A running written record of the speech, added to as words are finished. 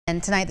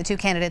And tonight, the two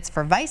candidates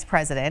for vice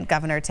president,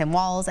 Governor Tim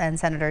Walz and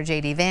Senator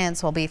J.D.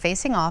 Vance, will be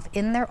facing off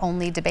in their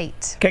only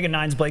debate. KGUN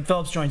 9's Blake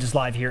Phillips joins us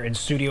live here in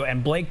studio.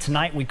 And Blake,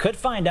 tonight we could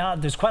find out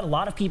there's quite a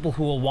lot of people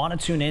who will want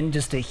to tune in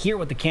just to hear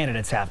what the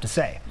candidates have to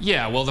say.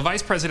 Yeah, well, the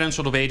vice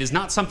presidential debate is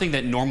not something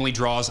that normally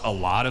draws a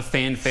lot of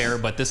fanfare,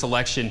 but this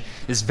election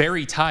is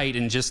very tight,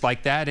 and just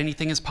like that,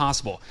 anything is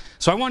possible.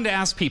 So I wanted to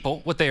ask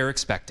people what they are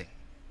expecting.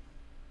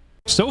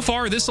 So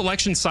far this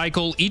election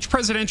cycle, each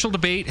presidential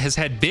debate has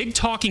had big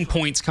talking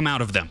points come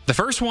out of them. The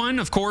first one,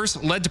 of course,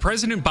 led to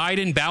President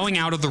Biden bowing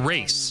out of the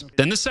race.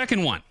 Then the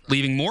second one,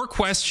 leaving more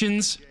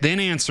questions than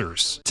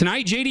answers.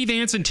 Tonight, J.D.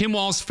 Vance and Tim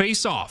Walz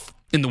face off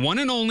in the one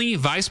and only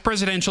vice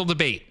presidential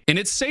debate. And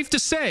it's safe to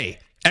say,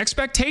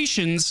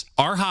 expectations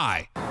are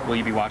high. Will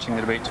you be watching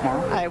the debate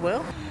tomorrow? I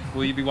will.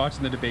 Will you be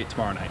watching the debate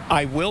tomorrow night?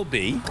 I will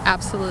be.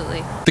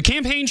 Absolutely. The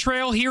campaign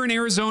trail here in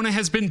Arizona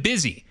has been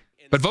busy,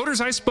 but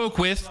voters I spoke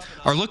with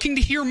are looking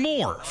to hear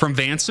more from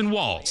Vance and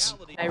Walz.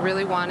 I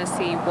really want to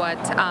see what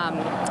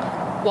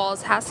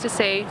Walz has to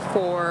say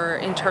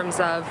in terms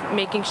of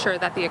making sure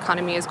that the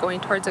economy is going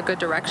towards a good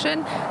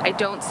direction. I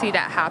don't see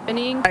that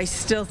happening. I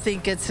still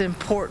think it's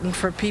important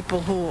for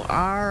people who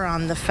are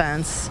on the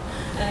fence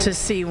to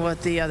see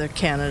what the other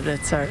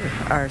candidates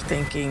are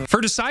thinking.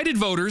 For decided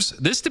voters,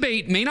 this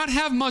debate may not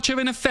have much of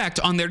an effect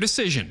on their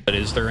decision. But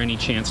is there any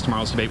chance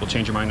tomorrow's debate will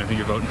change your mind on who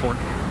you're voting for?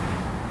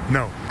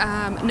 No.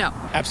 No.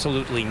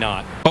 Absolutely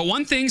not. But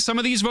one thing some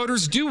of these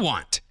voters do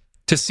want,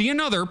 to see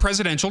another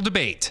presidential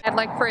debate. I'd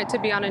like for it to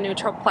be on a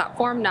neutral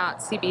platform, not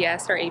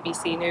CBS or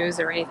ABC News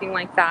or anything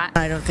like that.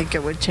 I don't think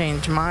it would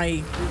change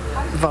my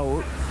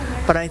vote,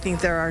 but I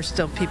think there are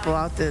still people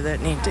out there that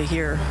need to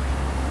hear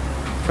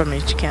from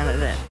each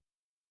candidate.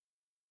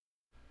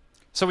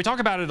 So we talk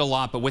about it a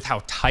lot, but with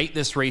how tight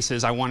this race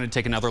is, I wanted to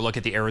take another look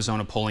at the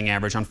Arizona polling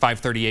average. On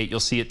 538, you'll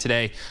see it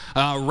today,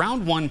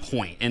 around 1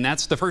 point. And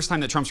that's the first time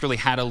that Trump's really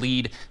had a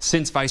lead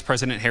since Vice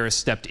President Harris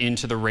stepped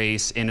into the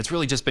race. And it's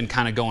really just been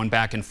kind of going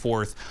back and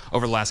forth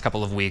over the last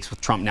couple of weeks, with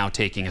Trump now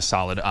taking a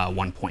solid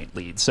 1 point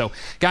lead. So,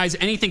 guys,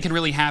 anything can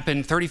really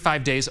happen.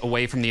 35 days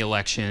away from the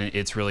election,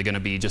 it's really going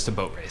to be just a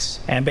boat race.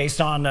 And based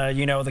on,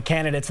 the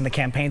candidates and the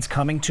campaigns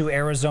coming to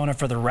Arizona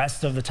for the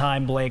rest of the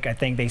time, Blake, I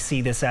think they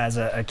see this as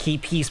a key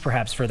piece,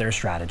 perhaps, for their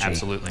strategy.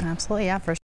 Absolutely. Absolutely, yeah, for sure.